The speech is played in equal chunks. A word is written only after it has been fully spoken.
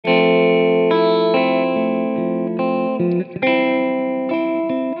There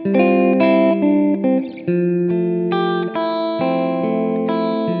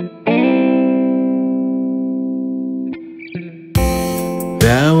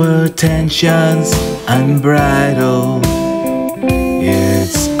were tensions unbridled.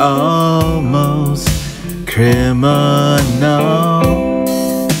 It's almost criminal,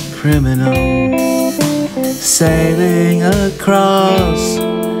 sailing across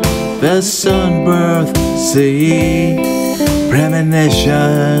the sunburned sea.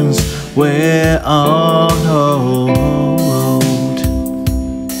 Premonitions were on hold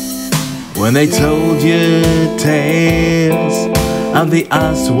when they told you tales of the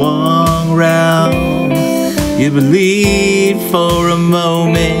unswung realm. You believed for a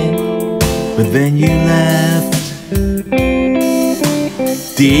moment, but then you left.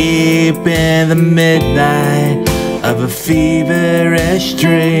 Deep in the midnight of a feverish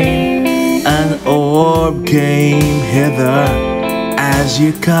dream, an orb came hither as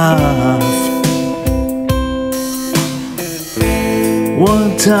you coughed.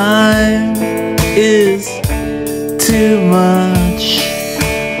 One time is too much.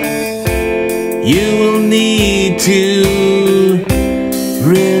 You will need to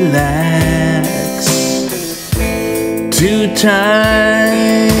relax. 2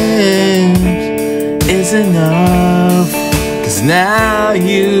 times is enough, 'cause now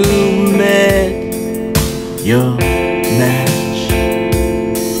you met your match.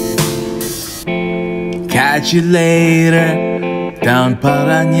 Catch you later down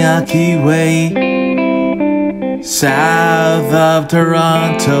Paranaque Way, south of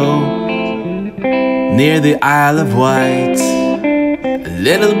Toronto, near the Isle of Wight. A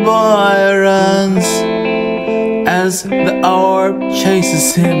little boy runs as the orb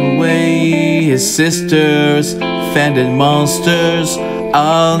chases him away. His sisters fended monsters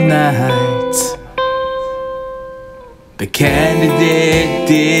all night. The candidate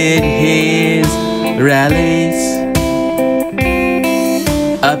did his rallies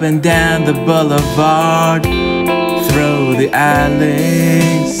up and down the boulevard, through the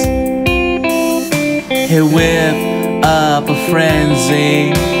alleys. He whipped up a frenzy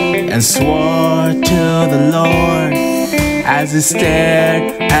and swore to the Lord as he stared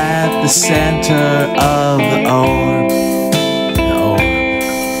at the center of the orb.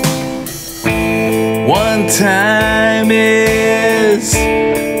 One time is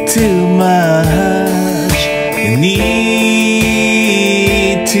too much. You need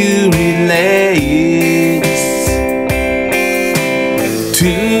to relax.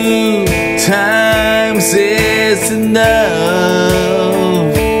 2 times is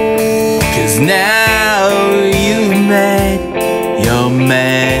enough, 'cause now you've met your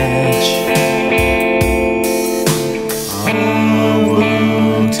match.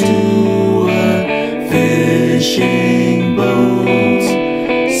 Over to a fishing boat,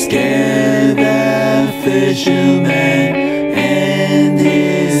 scare the fisherman and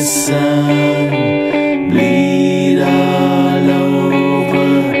his son, bleed all over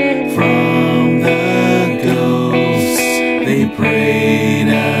from the ghosts. They prayed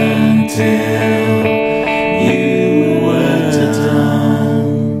until you were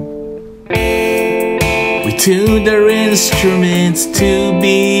done. We tuned our instruments to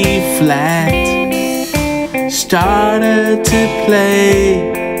be flat, started to play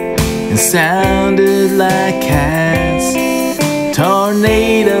and sounded like cats.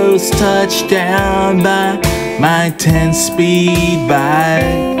 Tornadoes touched down by my 10-speed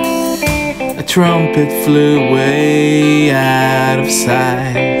bike. A trumpet flew way out of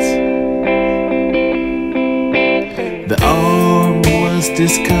sight. The orb was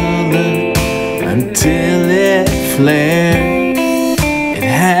discolored until it flared. It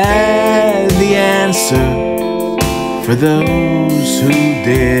had the answer for those who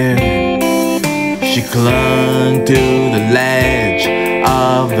dared. She clung to the ledge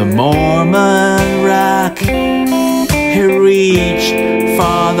of the Mormon rock. He reached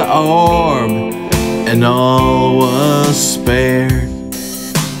for the orb and all was spared.